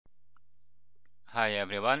Hi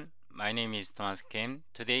everyone, my name is Thomas Kim.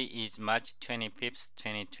 Today is March 25th,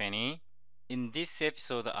 2020. In this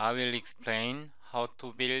episode, I will explain how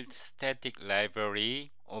to build static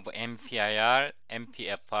library of MPIR,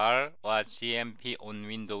 MPFR, or GMP on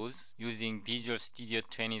Windows using Visual Studio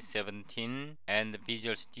 2017 and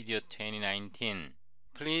Visual Studio 2019.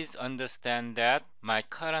 Please understand that my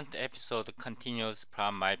current episode continues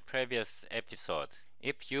from my previous episode.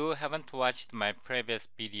 If you haven't watched my previous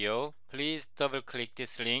video, please double-click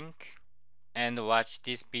this link and watch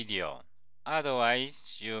this video.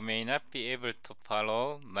 Otherwise, you may not be able to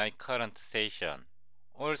follow my current session.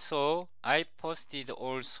 Also, I posted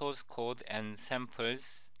all source code and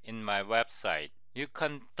samples in my website. You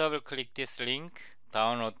can double-click this link,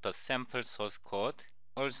 download the sample source code.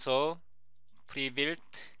 Also, pre-built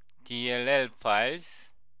DLL files,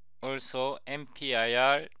 also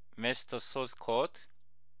MPIR master source code,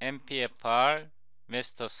 MPFR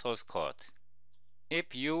master source code.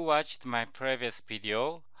 If you watched my previous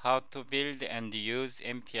video, how to build and use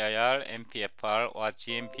MPIR, MPFR or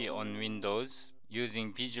GMP on Windows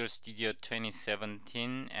using Visual Studio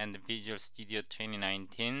 2017 and Visual Studio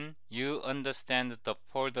 2019, you understand the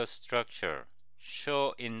folder structure.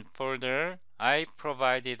 So in folder, I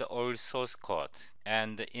provided all source code,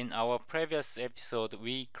 and in our previous episode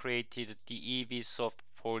we created the EVSoft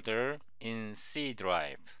folder in C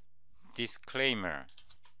drive. Disclaimer: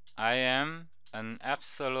 I am an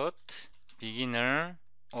absolute beginner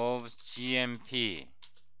of GMP.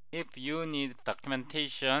 If you need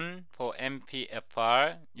documentation for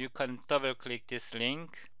MPFR, you can double-click this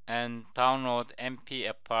link and download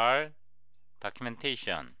MPFR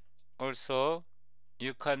documentation. Also,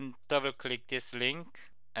 you can double-click this link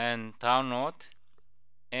and download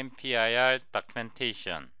MPIR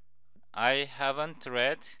documentation. I haven't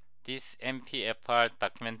read this MPFR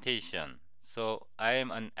documentation, so I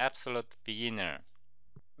am an absolute beginner.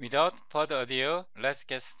 Without further ado, let's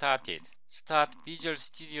get started. Start Visual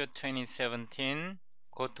Studio 2017,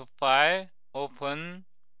 go to File, Open,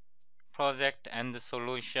 Project and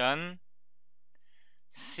Solution,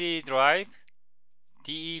 C Drive,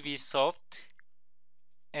 DEVSoft,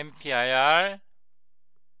 MPIR,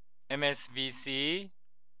 MSVC,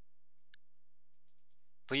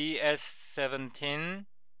 VS17,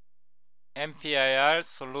 MPIR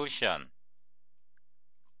solution.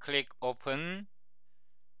 Click Open.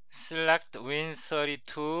 Select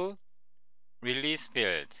Win32 Release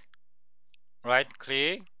Build.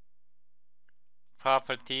 Right-click,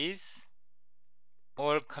 Properties,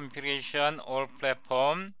 All Configuration, All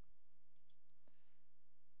Platform.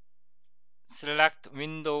 Select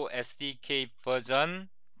Windows SDK version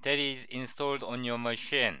that is installed on your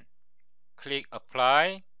machine. Click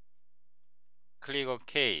Apply. Click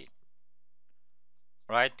OK.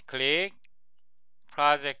 Right-click,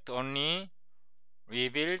 Project Only,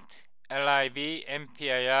 Rebuild LIB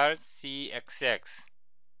MPIR CXX.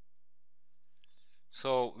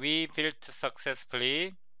 So we built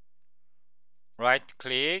successfully.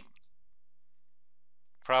 Right-click,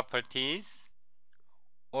 Properties,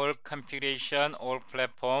 All Configuration, All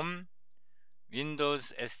Platform,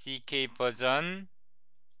 Windows SDK version.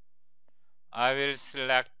 I will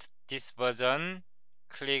select this version.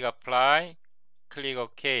 Click Apply. Click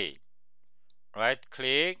OK.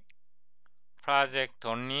 Right-click, Project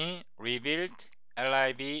Only, Rebuild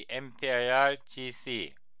LIB MPIR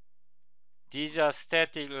GC. These are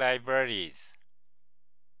static libraries.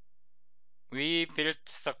 We built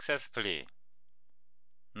successfully.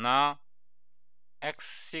 Now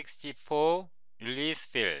X64 Release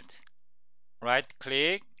Build.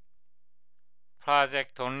 Right-click,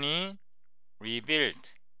 Project Only, Rebuild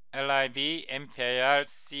LIB MPIR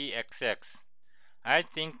CXX. I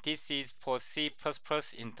think this is for C++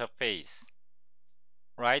 interface.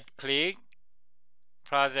 Right-click,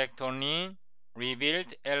 Project Only,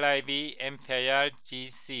 Rebuild LIB MPIR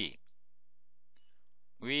GC.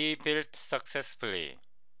 We built successfully.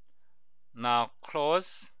 Now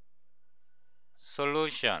close.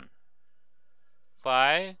 Solution.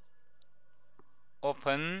 File.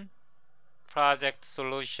 Open. Project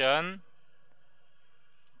Solution.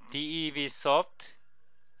 DEVSoft.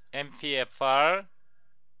 MPFR.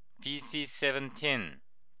 VC17.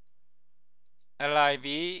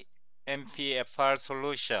 LIB MPFR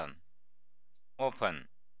Solution. Open.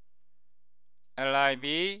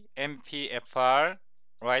 LIB MPFR.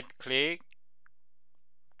 Right-click,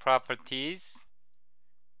 Properties.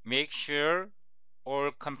 Make sure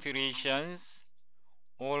all configurations,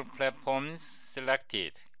 all platforms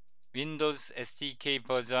selected. Windows SDK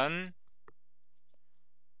version.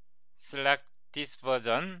 Select this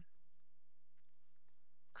version.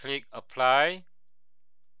 Click Apply.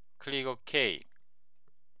 Click OK.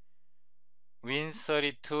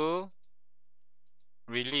 Win32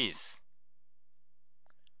 release.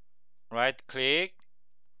 Right click,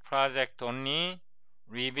 project only,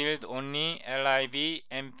 rebuild only lib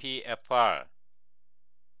MPFR.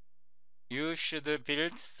 You should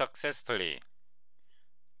build successfully.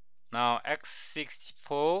 Now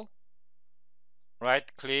x64,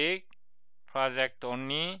 right click, project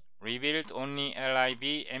only, rebuild only lib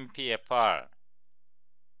MPFR.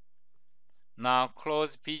 Now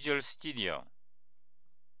close Visual Studio.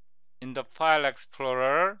 In the File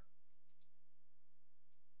Explorer,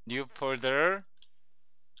 new folder,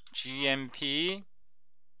 GMP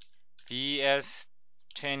BS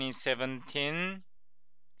 2017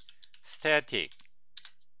 static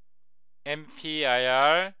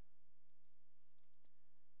MPIR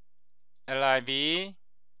lib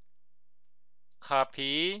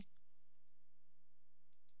copy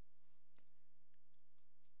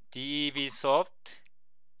debsoft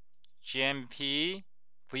GMP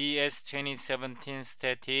BS 2017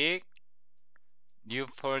 static new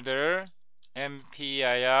folder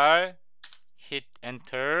MPIR, hit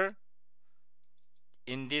enter.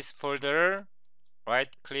 In this folder, right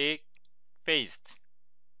click, paste.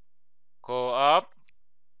 Go up,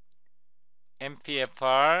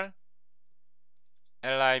 MPFR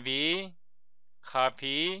lib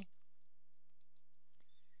copy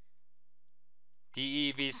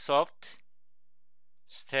debsoft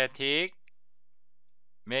static,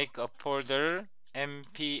 make a folder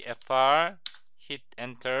MPFR, hit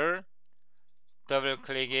enter, double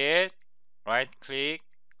click it, right click,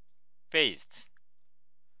 paste.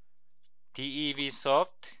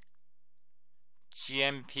 debsoft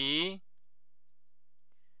GMP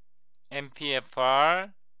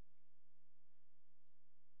MPFR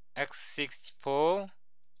x64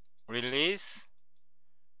 release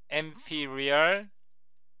MPIR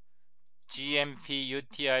GMP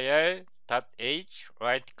util.h,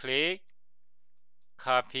 right click,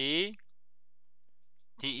 copy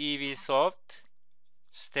debsoft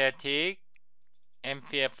static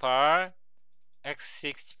MPFR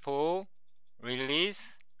x64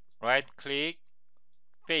 release, right click,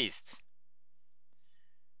 paste.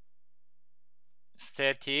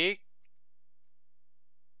 Static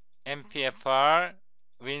MPFR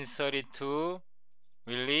Win32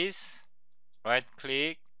 release, right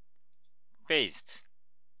click, paste.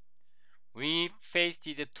 We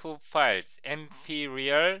pasted two files,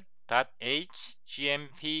 mpreal.h,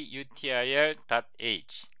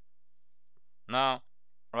 gmputil.h. Now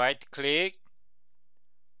right click,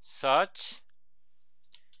 search,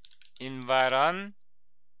 environ,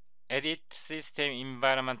 edit system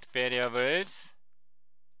environment variables,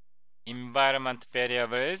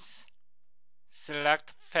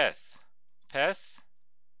 select path,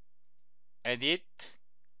 edit,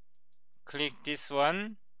 click this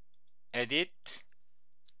one, edit,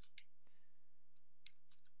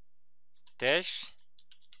 dash,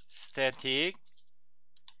 static,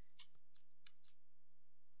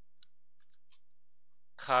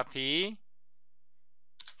 copy,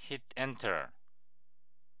 hit enter,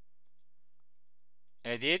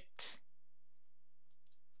 edit,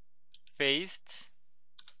 paste,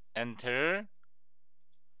 enter,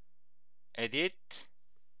 edit,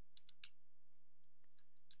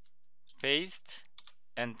 paste,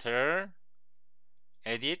 enter,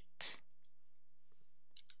 edit,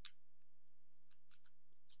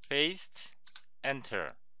 paste,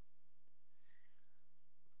 enter.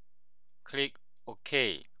 Click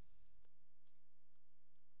OK.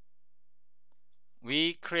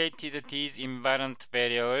 We created these environment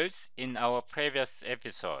variables in our previous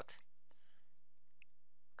episode.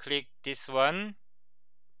 Click this one,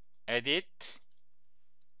 edit,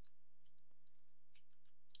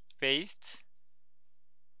 paste,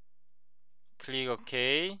 click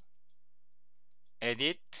OK,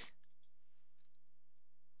 edit,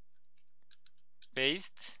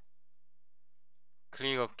 paste,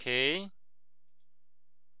 click OK,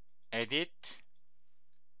 edit,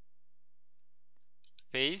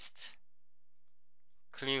 paste,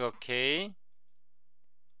 click OK,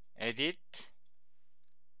 edit,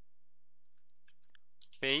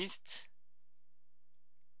 paste,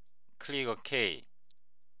 click OK.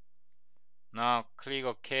 Now click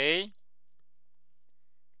OK,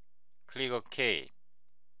 click OK.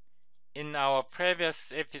 In our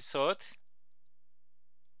previous episode,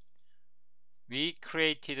 we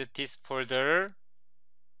created this folder.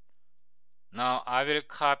 Now I will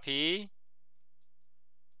copy,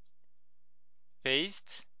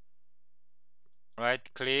 paste, right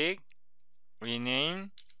click,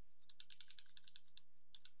 rename,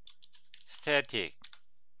 static,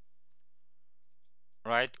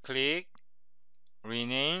 right click,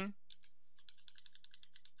 rename,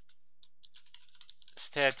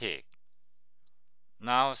 static.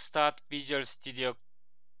 Now start Visual Studio.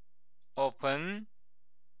 Open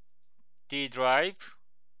D drive,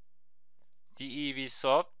 DEV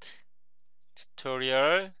soft,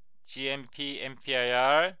 tutorial, GMP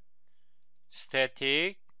MPIR,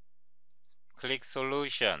 static, click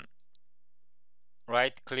solution.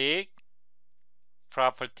 Right click,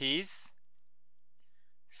 properties,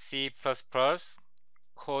 C++,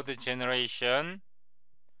 code generation.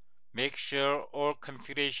 Make sure all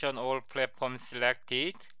configuration, all platforms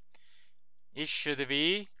selected. It should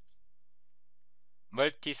be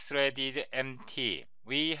multi-threaded MT.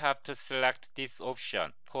 We have to select this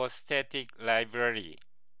option for static library.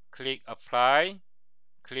 Click apply,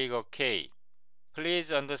 click OK.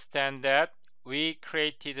 Please understand that we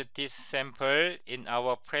created this sample in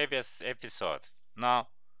our previous episode. Now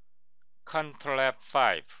Ctrl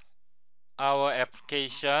F5. Our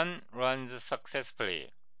application runs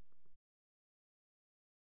successfully.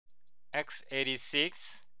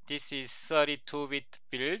 x86, this is 32-bit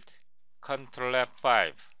build. Ctrl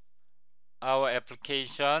F5. Our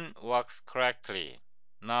application works correctly.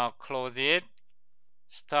 Now close it.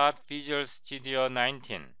 Start Visual Studio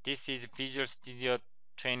 19. This is Visual Studio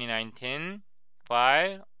 2019.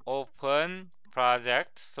 File, open,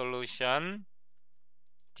 project, solution,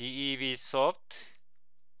 DEV soft,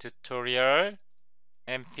 tutorial,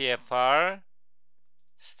 MPFR,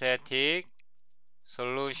 static,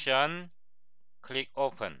 solution, click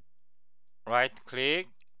open. Right click,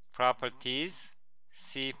 properties,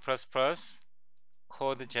 C++,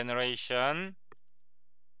 code generation.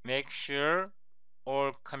 Make sure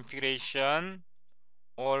all configuration,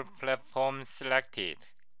 all platforms selected.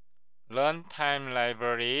 Runtime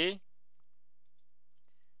library,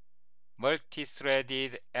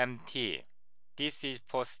 multi-threaded MT. This is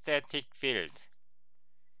for static build.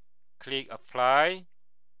 Click apply,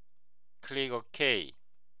 click OK.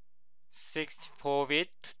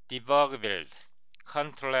 64-bit debug build.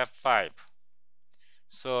 Ctrl F5.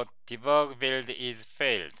 So debug build is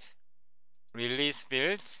failed. Release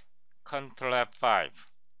build. Ctrl F5.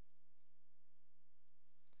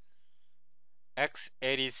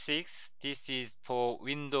 x86, this is for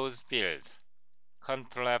Windows build.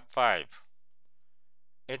 Ctrl F5.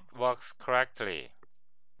 It works correctly.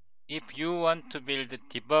 If you want to build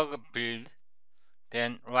debug build,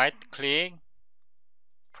 then right click,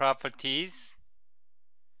 properties,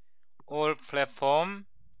 all platform,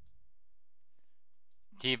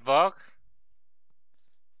 debug,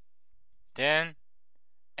 then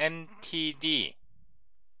MTD.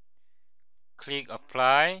 Click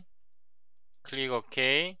apply, click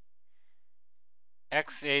OK.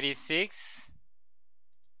 x86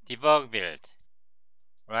 debug build.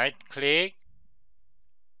 Right click,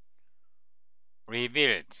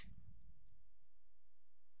 rebuild.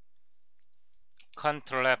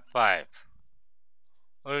 Ctrl F5.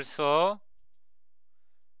 Also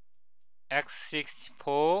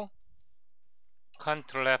x64,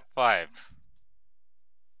 Ctrl F5.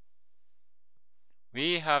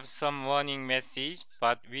 We have some warning message,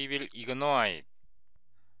 but we will ignore it.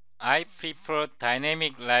 I prefer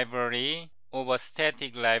dynamic library over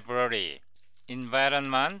static library.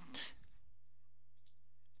 Environment,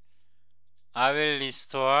 I will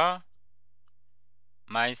restore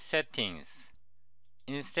my settings.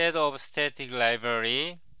 Instead of static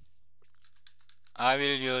library, I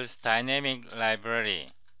will use dynamic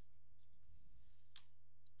library.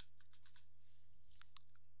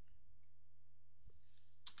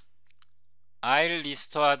 I'll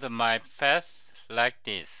restore my path like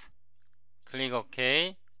this. Click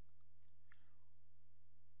OK.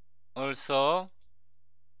 Also,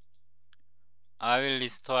 I will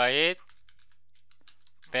restore it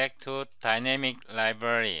back to dynamic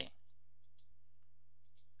library.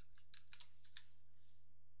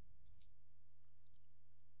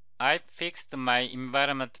 I fixed my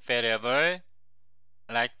environment variable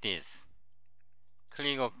like this.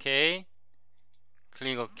 Click OK.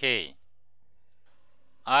 Click OK.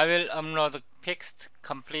 I will upload fixed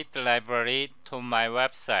complete library to my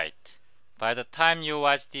website. By the time you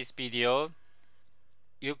watch this video,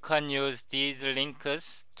 you can use these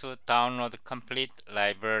links to download complete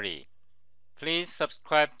library. Please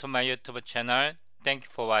subscribe to my YouTube channel. Thank you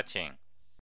for watching.